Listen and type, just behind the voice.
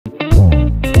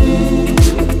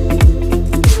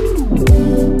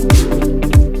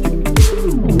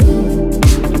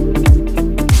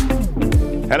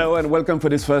welcome for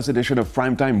this first edition of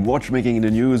Primetime Watchmaking in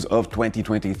the News of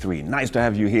 2023. Nice to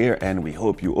have you here, and we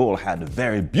hope you all had a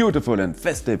very beautiful and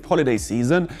festive holiday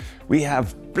season. We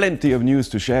have plenty of news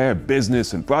to share,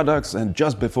 business and products, and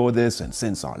just before this and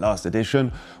since our last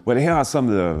edition, well, here are some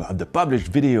of the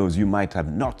published videos you might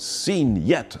have not seen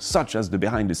yet, such as the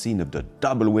behind the scene of the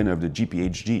double winner of the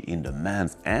GPHG in the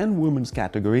men's and women's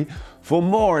category for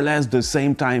more or less the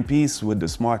same timepiece with the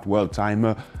smart world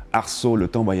timer Arceau Le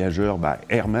Temps Voyageur by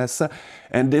Hermès.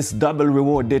 And this double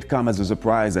reward did come as a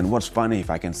surprise, and what's funny, if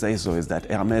I can say so, is that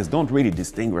Hermès don't really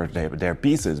distinguish their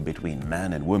pieces between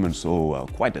men and women, so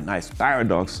quite a nice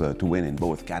paradox to win in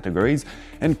both categories,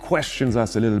 and questions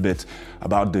us a little bit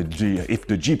about if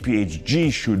the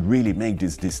GPHG should really make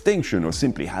this distinction or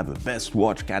simply have a best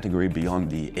watch category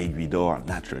beyond the Aiguille d'Or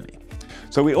naturally.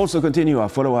 So we also continue our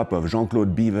follow-up of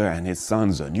Jean-Claude Biver and his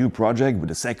son's new project with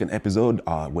the second episode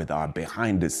with our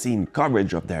behind-the-scene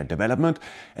coverage of their development.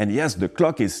 And yes, the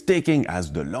clock is ticking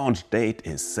as the launch date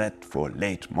is set for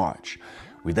late March.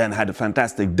 We then had a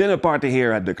fantastic dinner party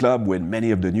here at the club with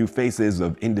many of the new faces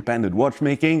of independent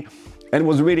watchmaking. And it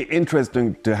was really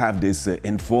interesting to have this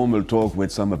informal talk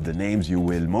with some of the names you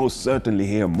will most certainly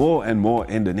hear more and more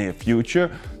in the near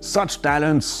future. Such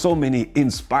talent, so many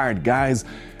inspired guys,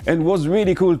 and it was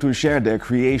really cool to share their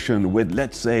creation with,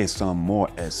 let's say, some more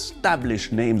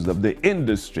established names of the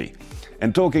industry.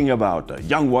 And talking about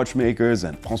young watchmakers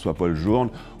and François-Paul Journe,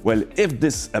 well, if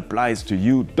this applies to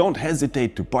you, don't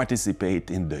hesitate to participate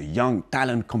in the Young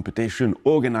Talent competition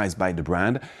organized by the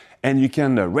brand. And you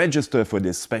can register for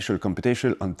this special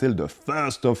competition until the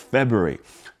 1st of February.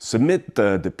 Submit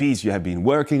the piece you have been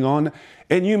working on,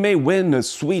 and you may win a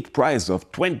sweet prize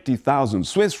of 20,000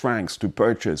 Swiss francs to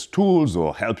purchase tools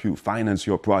or help you finance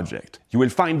your project. You will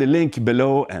find the link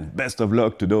below, and best of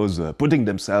luck to those putting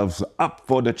themselves up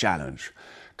for the challenge.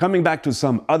 Coming back to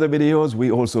some other videos,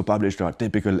 we also published our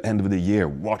typical end of the year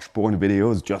watch porn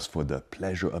videos just for the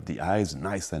pleasure of the eyes,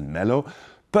 nice and mellow.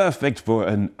 Perfect for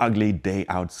an ugly day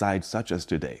outside such as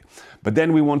today. But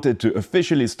then we wanted to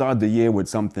officially start the year with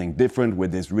something different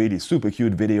with this really super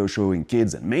cute video showing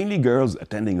kids and mainly girls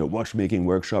attending a watchmaking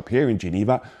workshop here in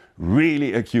Geneva.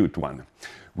 Really a cute one.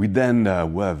 We then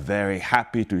were very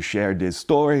happy to share this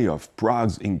story of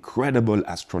Prague's incredible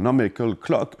astronomical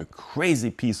clock, a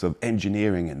crazy piece of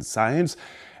engineering and science.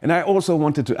 And I also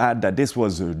wanted to add that this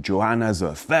was Joanna's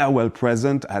farewell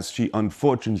present, as she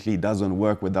unfortunately doesn't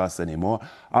work with us anymore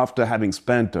after having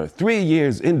spent 3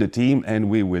 years in the team, and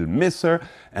we will miss her,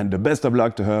 and the best of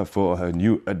luck to her for her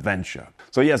new adventure.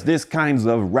 So yes, this kind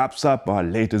of wraps up our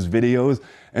latest videos,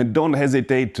 and don't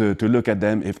hesitate to look at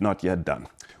them if not yet done.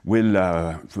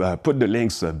 We'll put the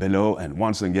links below, and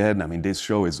once again, I mean, this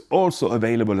show is also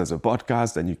available as a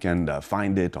podcast, and you can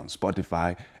find it on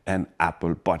Spotify and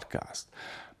Apple Podcasts.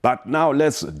 But now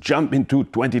let's jump into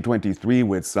 2023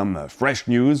 with some fresh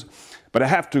news. But I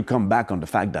have to come back on the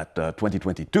fact that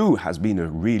 2022 has been a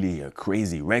really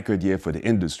crazy record year for the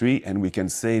industry, and we can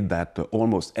say that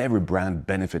almost every brand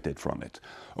benefited from it.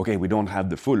 Okay, we don't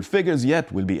have the full figures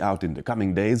yet, will be out in the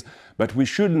coming days, but we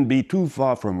shouldn't be too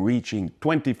far from reaching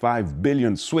 25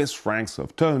 billion Swiss francs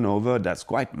of turnover. That's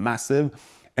quite massive.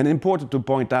 And important to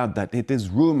point out that it is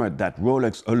rumored that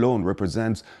Rolex alone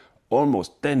represents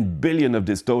almost 10 billion of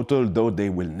this total, though they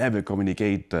will never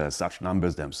communicate such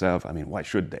numbers themselves. I mean, why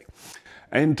should they?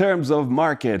 In terms of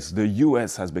markets, the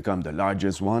US has become the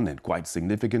largest one, and quite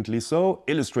significantly so,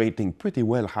 illustrating pretty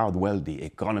well how well the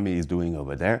economy is doing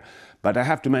over there. But I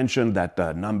have to mention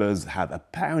that numbers have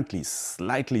apparently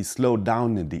slightly slowed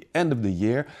down in the end of the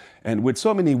year, and with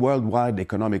so many worldwide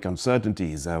economic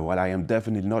uncertainties, well, I am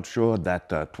definitely not sure that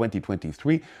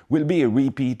 2023 will be a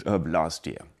repeat of last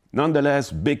year.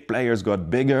 Nonetheless, big players got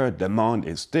bigger, demand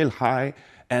is still high,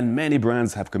 and many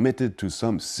brands have committed to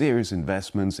some serious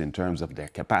investments in terms of their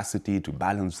capacity to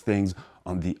balance things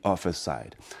on the offer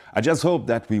side. I just hope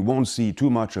that we won't see too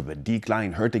much of a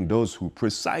decline hurting those who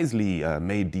precisely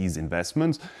made these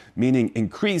investments, meaning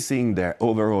increasing their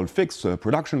overall fixed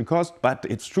production cost, but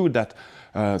it's true that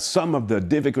some of the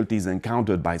difficulties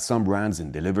encountered by some brands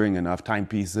in delivering enough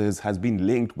timepieces has been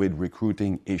linked with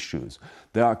recruiting issues.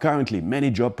 There are currently many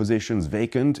job positions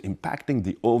vacant, impacting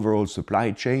the overall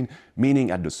supply chain, meaning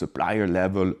at the supplier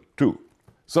level too.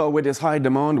 So with this high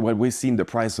demand, well, we've seen the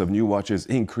price of new watches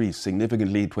increase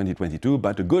significantly in 2022,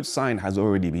 but a good sign has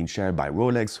already been shared by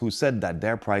Rolex, who said that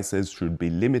their prices should be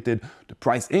limited, the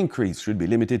price increase should be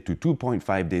limited to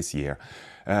 2.5 this year.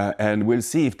 And we'll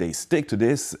see if they stick to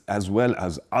this as well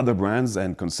as other brands.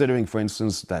 And considering, for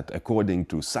instance, that according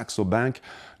to Saxo Bank,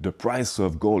 the price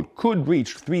of gold could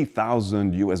reach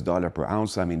 $3,000 per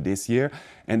ounce, this year.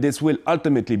 And this will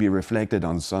ultimately be reflected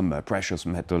on some precious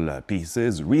metal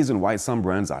pieces, reason why some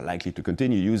brands are likely to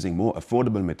continue using more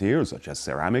affordable materials such as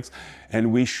ceramics,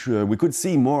 and we could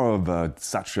see more of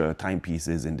such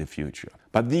timepieces in the future.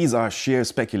 But these are sheer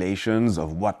speculations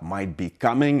of what might be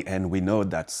coming, and we know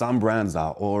that some brands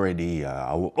are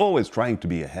always trying to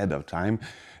be ahead of time.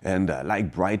 And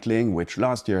like Breitling, which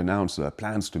last year announced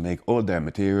plans to make all their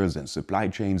materials and supply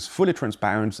chains fully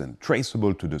transparent and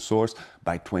traceable to the source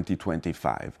by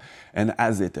 2025. And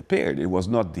as it appeared, it was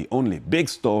not the only big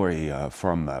story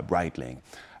from Breitling.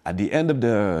 At the end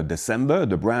of December,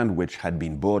 the brand, which had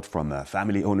been bought from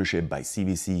family ownership by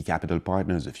CVC Capital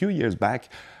Partners a few years back,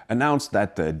 announced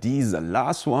that these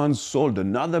last ones sold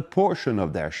another portion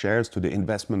of their shares to the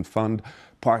investment fund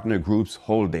Partner Groups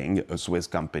Holding, a Swiss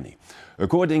company.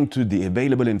 According to the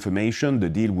available information, the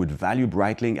deal would value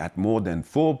Breitling at more than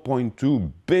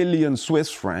 4.2 billion Swiss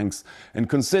francs, and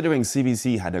considering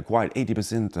CVC had acquired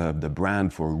 80% of the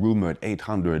brand for a rumored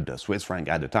 800 Swiss franc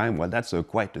at the time, well, that's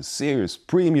quite a serious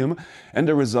premium, and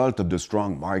the result of the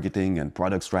strong marketing and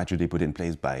product strategy put in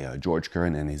place by George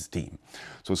Kern and his team.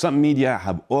 So some media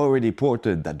have already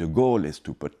reported that the goal is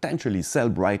to potentially sell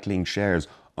Breitling shares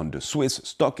on the Swiss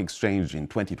Stock Exchange in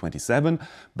 2027,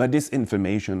 but this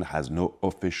information has no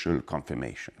official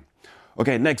confirmation.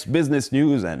 Okay, next business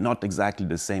news, and not exactly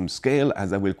the same scale,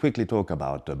 as I will quickly talk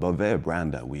about Bovet, a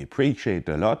brand that we appreciate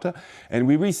a lot. And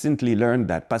we recently learned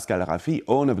that Pascal Raffi,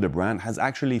 owner of the brand, has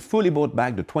actually fully bought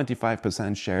back the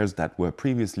 25% shares that were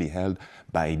previously held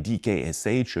by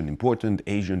DKSH, an important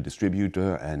Asian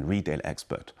distributor and retail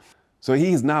expert. So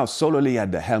he is now solely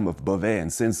at the helm of Bovet,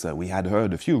 and since we had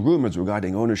heard a few rumors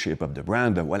regarding ownership of the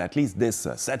brand, well, at least this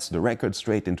sets the record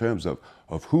straight in terms of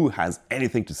who has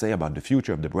anything to say about the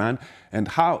future of the brand and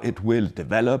how it will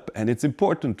develop. And it's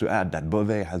important to add that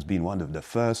Bovet has been one of the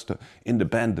first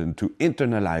independent to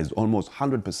internalize almost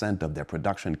 100% of their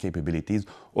production capabilities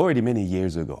already many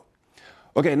years ago.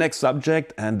 Okay, next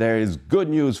subject, and there is good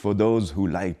news for those who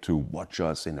like to watch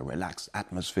us in a relaxed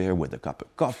atmosphere with a cup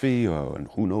of coffee or, and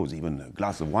who knows, even a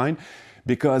glass of wine,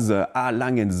 because A.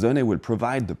 Lang & Söhne will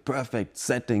provide the perfect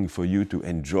setting for you to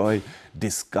enjoy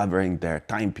discovering their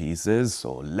timepieces,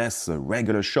 so less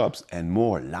regular shops and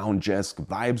more lounge-esque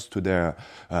vibes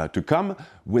to come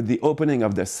with the opening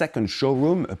of their second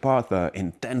showroom, a path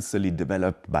intensely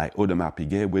developed by Audemars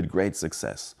Piguet with great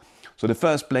success. So the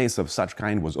first place of such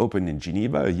kind was opened in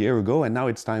Geneva a year ago, and now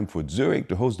it's time for Zurich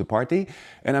to host the party,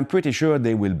 and I'm pretty sure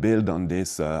they will build on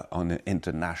this on an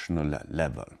international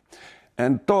level.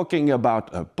 And talking about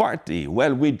a party,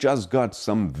 well, we just got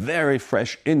some very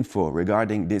fresh info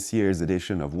regarding this year's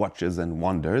edition of Watches and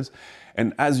Wonders.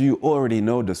 And as you already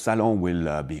know, the salon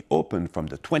will be open from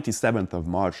the 27th of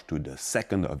March to the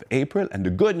 2nd of April. And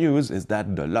the good news is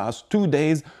that the last 2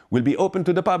 days will be open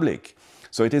to the public.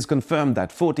 So it is confirmed that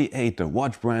 48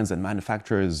 watch brands and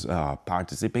manufacturers are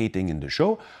participating in the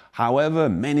show. However,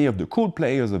 many of the cool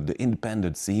players of the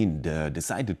independent scene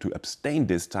decided to abstain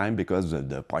this time because of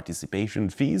the participation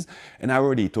fees, and I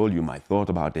already told you my thought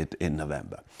about it in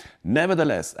November.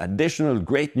 Nevertheless, additional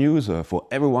great news for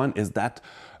everyone is that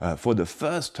for the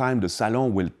first time the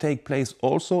salon will take place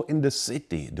also in the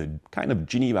city, the kind of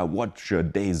Geneva Watch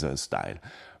Days style.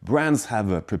 Brands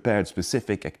have prepared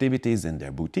specific activities in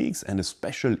their boutiques, and a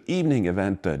special evening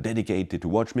event dedicated to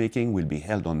watchmaking will be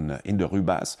held in the Rue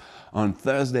Basse on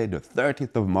Thursday, the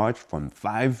 30th of March from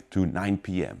 5 to 9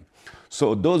 p.m.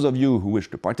 So those of you who wish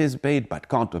to participate but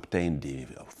can't obtain the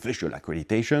official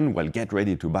accreditation, well, get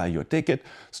ready to buy your ticket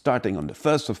starting on the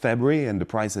 1st of February, and the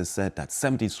price is set at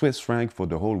 70 Swiss francs for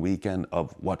the whole weekend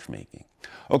of watchmaking.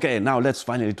 Okay, now let's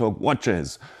finally talk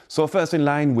watches. So first in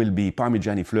line will be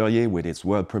Parmigiani Fleurier with its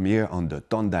world premiere on the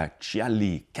Tonda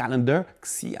Xiali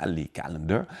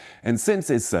calendar. And since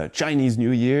it's Chinese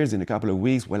New Year's in a couple of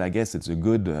weeks, well, I guess it's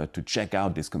good to check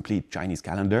out this complete Chinese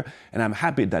calendar. And I'm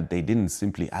happy that they didn't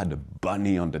simply add a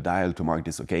bunny on the dial to mark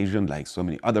this occasion like so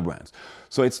many other brands.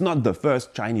 So it's not the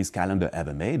first Chinese calendar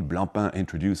ever made. Blancpain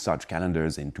introduced such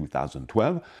calendars in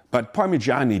 2012, but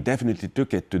Parmigiani definitely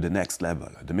took it to the next level.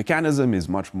 The mechanism is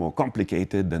much more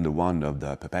complicated than the one of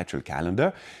the perpetual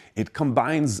calendar. It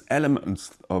combines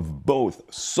elements of both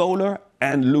solar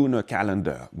and lunar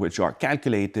calendar, which are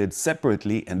calculated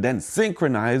separately and then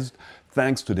synchronized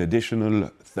thanks to the additional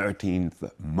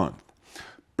 13th month.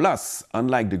 Plus,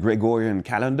 unlike the Gregorian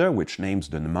calendar, which names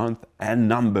the month and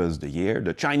numbers the year,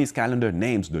 the Chinese calendar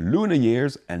names the lunar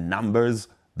years and numbers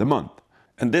the month.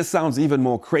 And this sounds even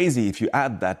more crazy if you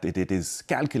add that it is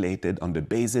calculated on the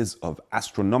basis of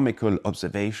astronomical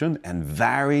observation and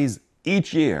varies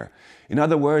each year. In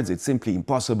other words, it's simply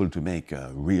impossible to make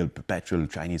a real perpetual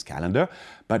Chinese calendar,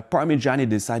 but Parmigiani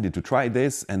decided to try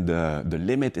this, and the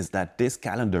limit is that this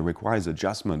calendar requires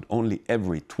adjustment only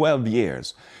every 12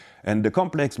 years. And the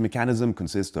complex mechanism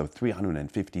consists of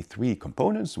 353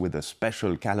 components with a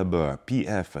special caliber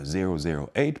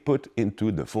PF008 put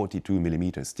into the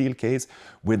 42mm steel case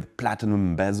with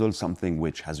platinum bezel, something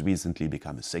which has recently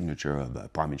become a signature of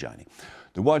Parmigiani.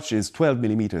 The watch is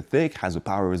 12mm thick, has a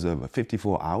power reserve of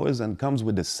 54 hours, and comes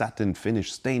with a satin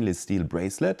finished stainless steel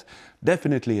bracelet.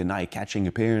 Definitely an eye-catching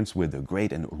appearance with a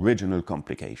great and original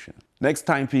complication. Next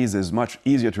timepiece is much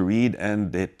easier to read,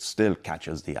 and it still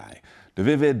catches the eye. The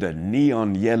vivid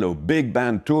neon yellow big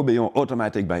band tourbillon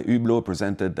automatic by Hublot,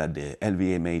 presented at the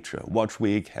LVMH Watch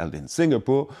Week held in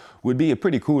Singapore, would be a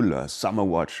pretty cool summer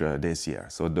watch this year.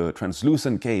 So the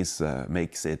translucent case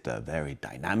makes it very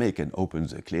dynamic and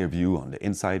opens a clear view on the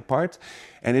inside part.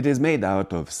 And it is made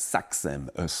out of SAXEM,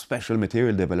 a special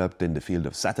material developed in the field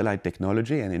of satellite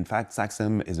technology. And in fact,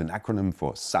 SAXEM is an acronym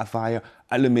for sapphire,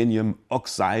 aluminium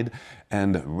oxide,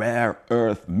 and rare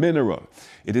earth mineral.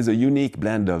 It is a unique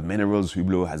blend of minerals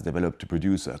Hublot has developed to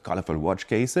produce colorful watch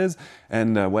cases.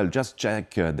 And well, just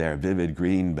check their vivid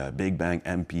green Big Bang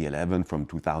MP11 from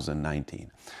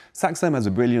 2019. SAXEM has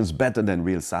a brilliance better than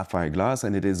real sapphire glass,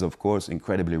 and it is of course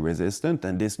incredibly resistant.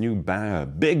 And this new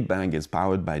Big Bang is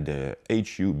powered by the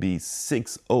HUB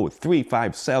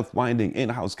 6035 self-winding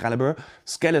in-house caliber,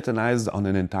 skeletonized on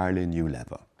an entirely new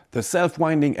level. The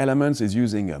self-winding elements is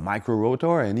using a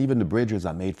micro-rotor, and even the bridges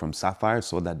are made from sapphire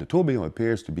so that the tourbillon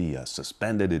appears to be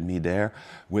suspended in midair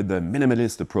with a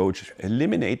minimalist approach,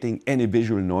 eliminating any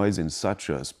visual noise in such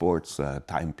a sports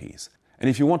timepiece. And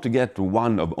if you want to get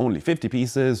one of only 50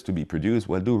 pieces to be produced,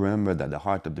 well, do remember that the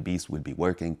heart of the beast will be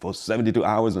working for 72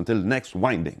 hours until the next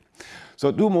winding.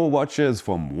 So 2 more watches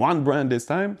from one brand this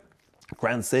time.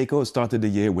 Grand Seiko started the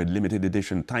year with limited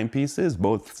edition timepieces,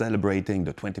 both celebrating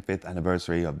the 25th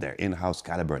anniversary of their in-house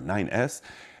caliber 9S,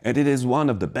 and it is one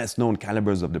of the best-known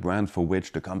calibers of the brand, for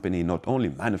which the company not only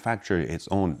manufactures its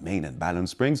own main and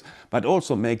balance springs, but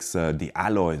also makes the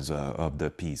alloys of the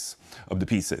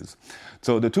pieces.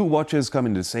 So the 2 watches come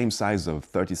in the same size of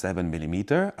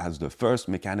 37mm as the first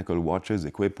mechanical watches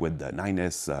equipped with the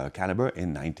 9S caliber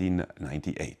in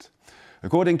 1998.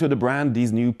 According to the brand,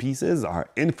 these new pieces are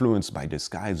influenced by the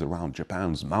skies around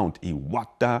Japan's Mount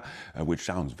Iwata, which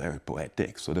sounds very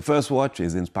poetic. So the first watch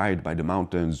is inspired by the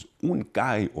mountains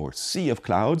Unkai, or Sea of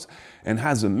Clouds, and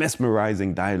has a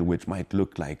mesmerizing dial which might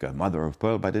look like a mother of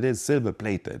pearl, but it is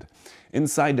silver-plated.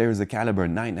 Inside there is a caliber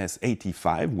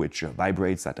 9S85, which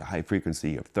vibrates at a high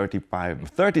frequency of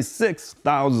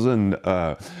 36,000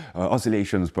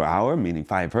 oscillations per hour, meaning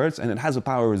 5 Hz, and it has a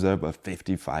power reserve of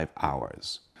 55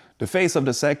 hours. The face of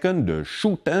the second, the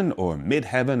Shuten or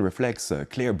Mid-Heaven, reflects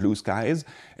clear blue skies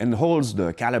and holds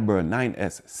the caliber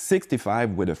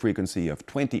 9S65 with a frequency of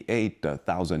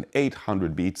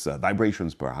 28,800 beats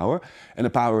vibrations per hour and a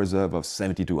power reserve of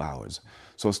 72 hours.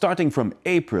 So starting from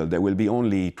April, there will be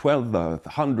only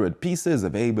 1,200 pieces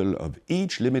available of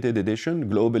each limited edition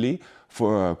globally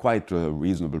for quite a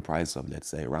reasonable price of, let's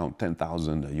say, around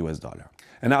 $10,000 US.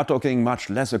 And now talking much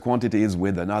lesser quantities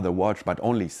with another watch, but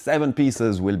only 7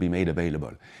 pieces will be made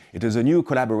available. It is a new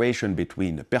collaboration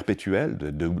between Perpetuel,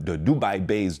 the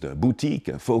Dubai-based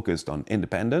boutique focused on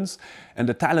independence, and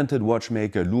the talented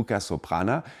watchmaker Luca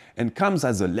Soprana, and comes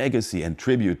as a legacy and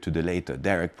tribute to the late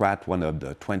Derek Pratt, one of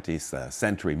the 20th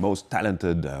century most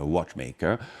talented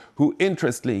watchmaker, who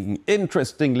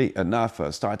interestingly enough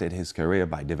started his career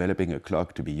by developing a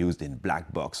clock to be used in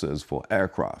black boxes for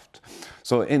aircraft.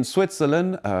 So in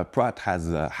Switzerland, Pratt has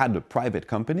had a private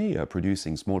company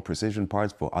producing small precision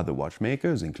parts for other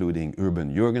watchmakers, including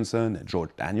Urban Jurgensen and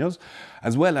George Daniels,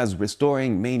 as well as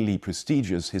restoring mainly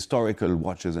prestigious historical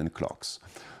watches and clocks.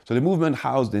 So the movement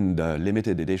housed in the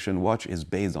limited edition watch is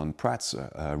based on Pratt's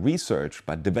research,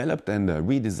 but developed and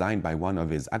redesigned by one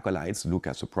of his acolytes, Luca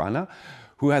Soprana,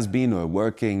 who has been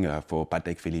working for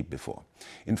Patek Philippe before.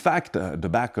 In fact, the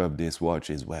back of this watch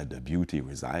is where the beauty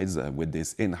resides, with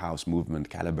this in-house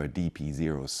movement caliber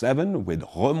DP07 with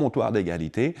remontoir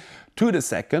d'égalité to the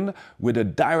second, with a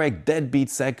direct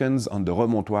deadbeat seconds on the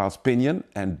remontoir's pinion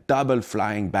and double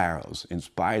flying barrels,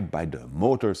 inspired by the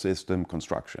motor system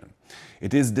construction.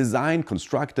 It is designed,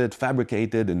 constructed,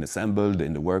 fabricated and assembled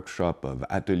in the workshop of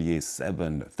Atelier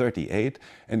 738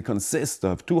 and consists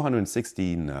of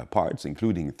 216 parts, including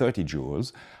including 30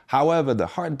 jewels. However, the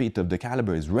heartbeat of the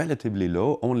caliber is relatively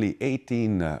low, only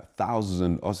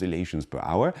 18,000 oscillations per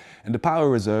hour, and the power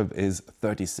reserve is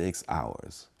 36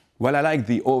 hours. Well, I like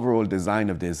the overall design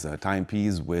of this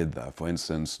timepiece with, for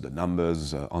instance, the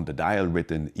numbers on the dial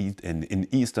written in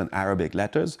Eastern Arabic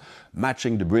letters,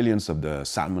 matching the brilliance of the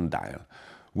salmon dial.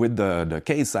 With the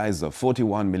case size of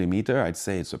 41mm, I'd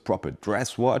say it's a proper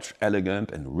dress watch,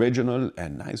 elegant and original,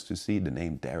 and nice to see the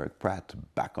name Derek Pratt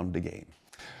back on the game.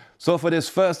 So for this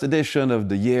first edition of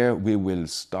the year, we will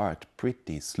start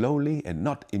pretty slowly and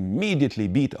not immediately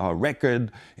beat our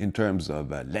record in terms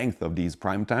of length of these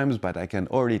prime times, but I can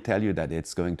already tell you that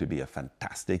it's going to be a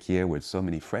fantastic year with so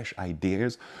many fresh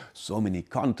ideas, so many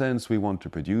contents we want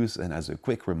to produce. And as a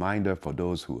quick reminder for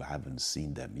those who haven't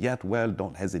seen them yet, well,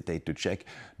 don't hesitate to check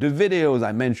the videos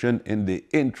I mentioned in the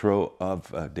intro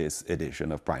of this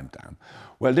edition of Primetime.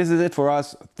 Well, this is it for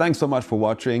us. Thanks so much for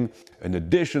watching. An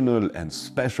additional and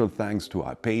special thanks to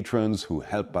our patrons who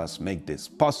help us make this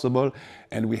possible.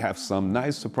 And we have some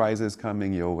nice surprises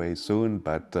coming your way soon,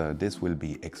 but this will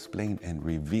be explained and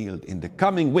revealed in the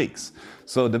coming weeks.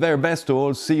 So the very best to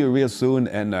all. See you real soon,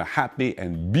 and a happy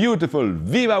and beautiful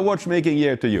Viva Watchmaking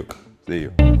year to you. See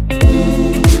you.